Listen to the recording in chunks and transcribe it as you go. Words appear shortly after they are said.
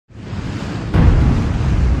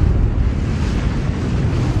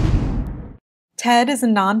TED is a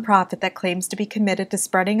nonprofit that claims to be committed to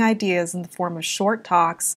spreading ideas in the form of short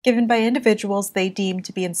talks given by individuals they deem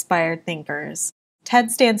to be inspired thinkers. TED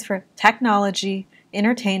stands for Technology,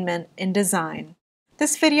 Entertainment, and Design.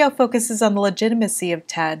 This video focuses on the legitimacy of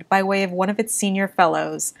TED by way of one of its senior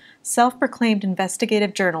fellows, self-proclaimed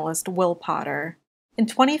investigative journalist Will Potter. In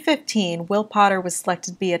 2015, Will Potter was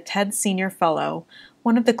selected to be a TED Senior Fellow.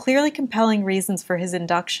 One of the clearly compelling reasons for his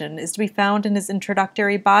induction is to be found in his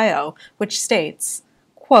introductory bio, which states,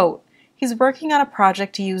 quote, he's working on a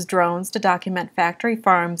project to use drones to document factory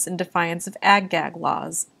farms in defiance of ag-gag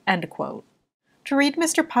laws, end quote. To read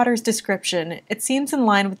Mr. Potter's description, it seems in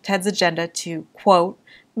line with TED's agenda to, quote,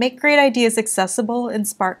 make great ideas accessible and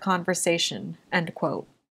spark conversation, end quote.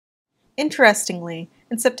 Interestingly,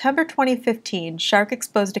 in September 2015, Shark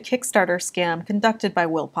exposed a Kickstarter scam conducted by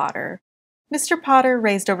Will Potter. Mr. Potter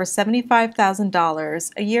raised over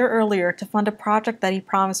 $75,000 a year earlier to fund a project that he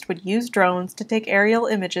promised would use drones to take aerial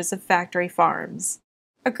images of factory farms.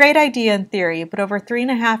 A great idea in theory, but over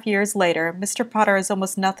 3.5 years later, Mr. Potter has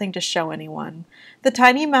almost nothing to show anyone. The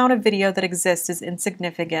tiny amount of video that exists is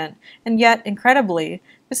insignificant, and yet, incredibly,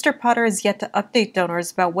 Mr. Potter has yet to update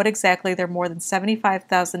donors about what exactly their more than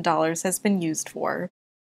 $75,000 has been used for.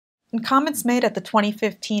 In comments made at the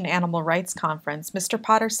 2015 Animal Rights Conference, Mr.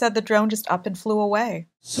 Potter said the drone just up and flew away.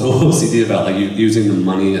 So OCD about using the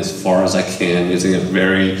money as far as I can, using it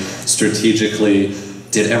very strategically,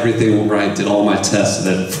 did everything right, did all my tests, and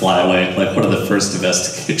then fly away like one of the first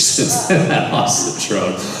investigations that lost the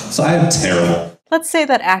drone. So I am terrible. Let's say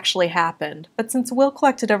that actually happened, but since Will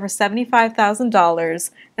collected over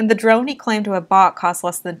 $75,000 and the drone he claimed to have bought cost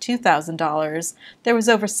less than $2,000, there was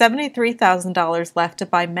over $73,000 left to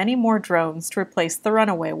buy many more drones to replace the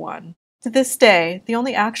runaway one. To this day, the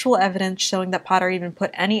only actual evidence showing that Potter even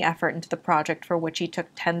put any effort into the project for which he took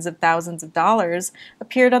tens of thousands of dollars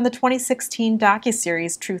appeared on the 2016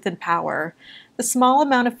 docuseries Truth and Power. The small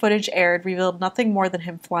amount of footage aired revealed nothing more than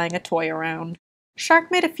him flying a toy around.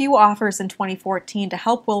 Shark made a few offers in 2014 to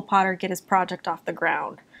help Will Potter get his project off the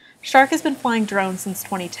ground. Shark has been flying drones since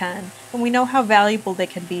 2010, and we know how valuable they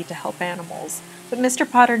can be to help animals, but Mr.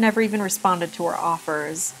 Potter never even responded to our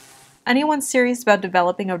offers. Anyone serious about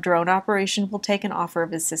developing a drone operation will take an offer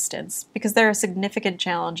of assistance, because there are significant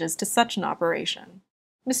challenges to such an operation.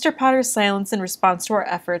 Mr. Potter's silence in response to our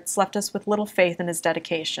efforts left us with little faith in his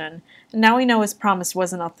dedication, and now we know his promise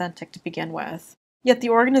wasn't authentic to begin with. Yet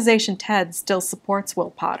the organization TED still supports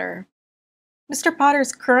Will Potter. Mr.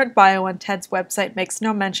 Potter's current bio on TED's website makes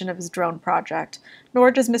no mention of his drone project,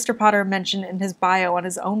 nor does Mr. Potter mention in his bio on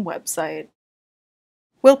his own website.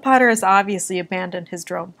 Will Potter has obviously abandoned his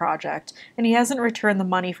drone project, and he hasn't returned the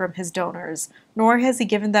money from his donors, nor has he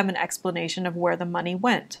given them an explanation of where the money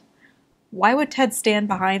went. Why would TED stand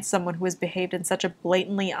behind someone who has behaved in such a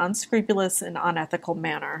blatantly unscrupulous and unethical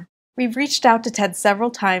manner? We've reached out to TED several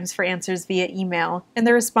times for answers via email, and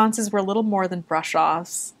their responses were little more than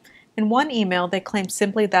brush-offs. In one email, they claimed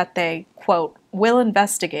simply that they, quote, will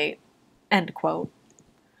investigate, end quote.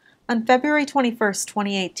 On February 21,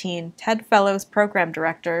 2018, TED Fellows Program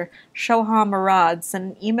Director Shoham Murad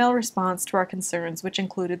sent an email response to our concerns which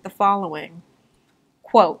included the following.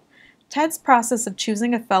 Quote, TED's process of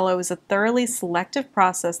choosing a fellow is a thoroughly selective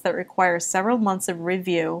process that requires several months of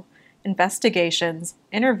review, investigations,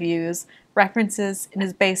 interviews, references, and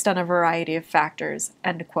is based on a variety of factors,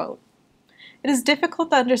 end quote. It is difficult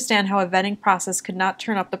to understand how a vetting process could not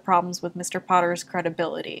turn up the problems with Mr. Potter's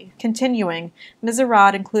credibility. Continuing, Ms.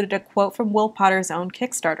 Arad included a quote from Will Potter's own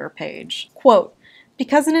Kickstarter page. Quote,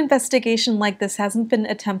 because an investigation like this hasn't been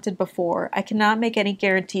attempted before, I cannot make any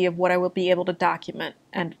guarantee of what I will be able to document,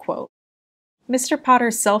 end quote. Mr.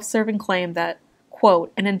 Potter's self-serving claim that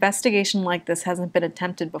quote, an investigation like this hasn't been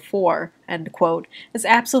attempted before, end quote, is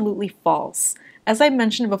absolutely false. As I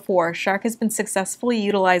mentioned before, Shark has been successfully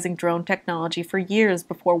utilizing drone technology for years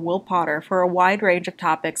before Will Potter for a wide range of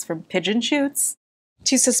topics from pigeon shoots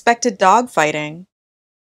to suspected dogfighting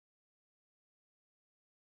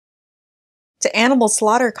to animal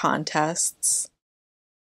slaughter contests,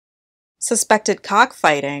 suspected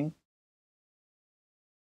cockfighting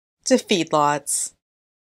to feedlots,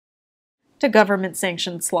 to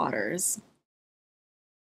government-sanctioned slaughters.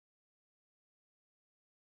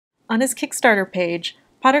 On his Kickstarter page,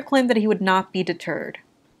 Potter claimed that he would not be deterred.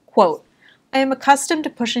 Quote, I am accustomed to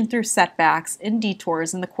pushing through setbacks and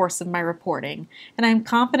detours in the course of my reporting, and I am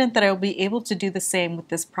confident that I will be able to do the same with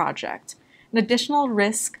this project. An additional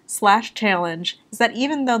risk/challenge is that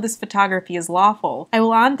even though this photography is lawful, I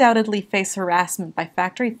will undoubtedly face harassment by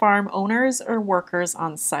factory farm owners or workers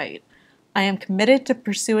on site. I am committed to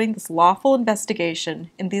pursuing this lawful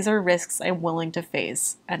investigation, and these are risks I am willing to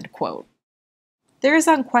face, end quote. There is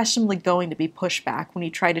unquestionably going to be pushback when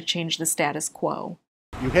you try to change the status quo.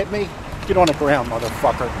 You hit me? Get on the ground,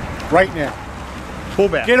 motherfucker. Right now. Pull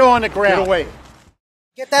back. Get on the ground. Get away.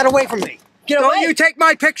 Get that away from me. Get away. Don't you take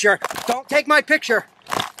my picture. Don't take my picture.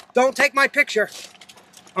 Don't take my picture.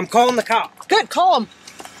 I'm calling the cops. Good, call him.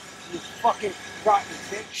 You fucking rotten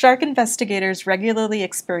bitch. Shark investigators regularly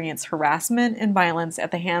experience harassment and violence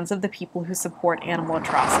at the hands of the people who support animal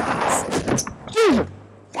atrocities. You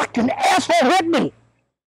fucking asshole hit me.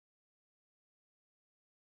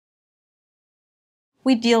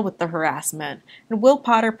 We deal with the harassment, and Will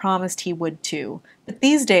Potter promised he would too, but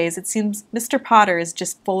these days it seems Mr. Potter is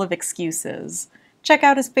just full of excuses. Check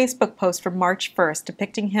out his Facebook post from March 1st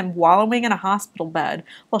depicting him wallowing in a hospital bed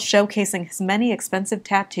while showcasing his many expensive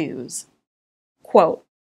tattoos. Quote,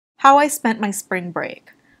 "How I spent my spring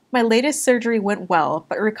break. My latest surgery went well,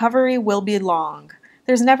 but recovery will be long.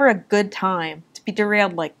 There's never a good time to be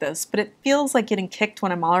derailed like this, but it feels like getting kicked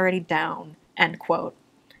when I'm already down." End quote.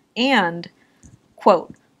 And,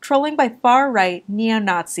 quote, "Trolling by far-right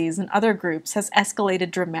neo-Nazis and other groups has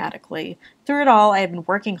escalated dramatically. Through it all, I have been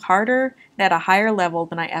working harder and at a higher level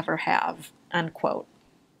than I ever have." End quote.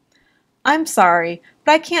 I'm sorry,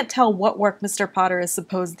 but I can't tell what work Mr. Potter is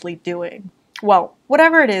supposedly doing. Well,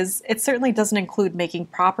 whatever it is, it certainly doesn't include making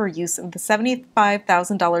proper use of the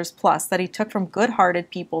 $75,000 plus that he took from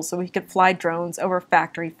good-hearted people so he could fly drones over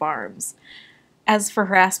factory farms. As for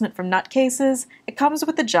harassment from nutcases, it comes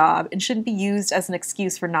with the job and shouldn't be used as an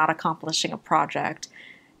excuse for not accomplishing a project.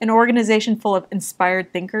 An organization full of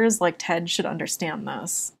inspired thinkers like Ted should understand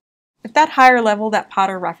this. If that higher level that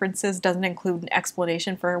Potter references doesn't include an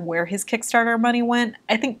explanation for where his Kickstarter money went,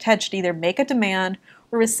 I think Ted should either make a demand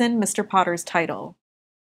or rescind Mr. Potter's title.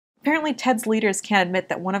 Apparently Ted's leaders can't admit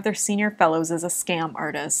that one of their senior fellows is a scam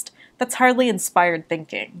artist. That's hardly inspired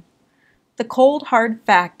thinking. The cold, hard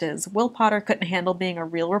fact is, Will Potter couldn't handle being a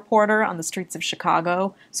real reporter on the streets of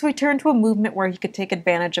Chicago, so he turned to a movement where he could take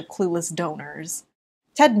advantage of clueless donors.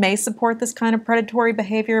 Ted may support this kind of predatory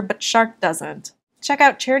behavior, but Shark doesn't. Check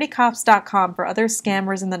out charitycops.com for other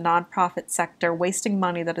scammers in the nonprofit sector wasting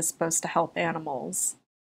money that is supposed to help animals.